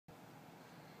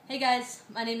Hey guys,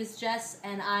 my name is Jess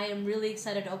and I am really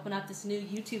excited to open up this new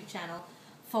YouTube channel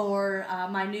for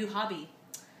my new hobby.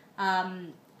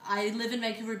 I live in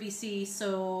Vancouver, BC,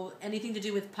 so anything to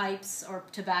do with pipes or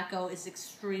tobacco is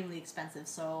extremely expensive,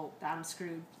 so I'm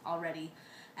screwed already.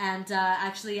 And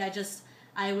actually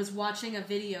I was watching a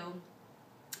video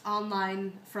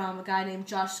online from a guy named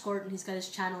Josh Scorton. He's got his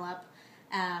channel up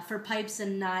for pipes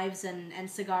and knives and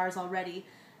cigars already.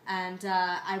 And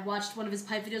I watched one of his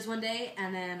pipe videos one day,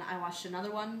 and then I watched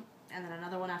another one, and then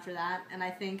another one after that, and I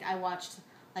think I watched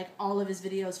like all of his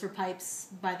videos for pipes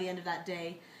by the end of that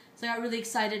day. So I got really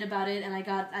excited about it, and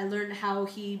I learned how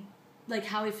he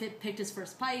picked his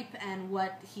first pipe and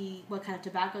what kind of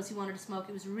tobaccos he wanted to smoke.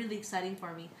 It was really exciting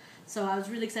for me. So I was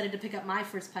really excited to pick up my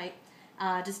first pipe,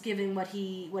 just given what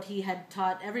he had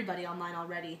taught everybody online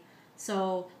already.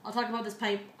 So I'll talk about this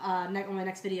pipe on my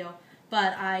next video.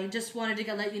 But I just wanted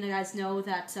to let you guys know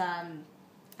that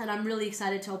I'm really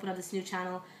excited to open up this new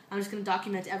channel. I'm just going to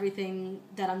document everything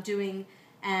that I'm doing,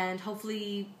 and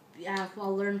hopefully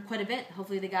I'll learn quite a bit.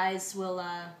 Hopefully the guys will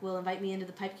invite me into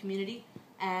the pipe community,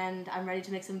 and I'm ready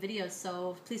to make some videos.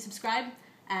 So please subscribe,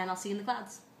 and I'll see you in the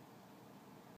clouds.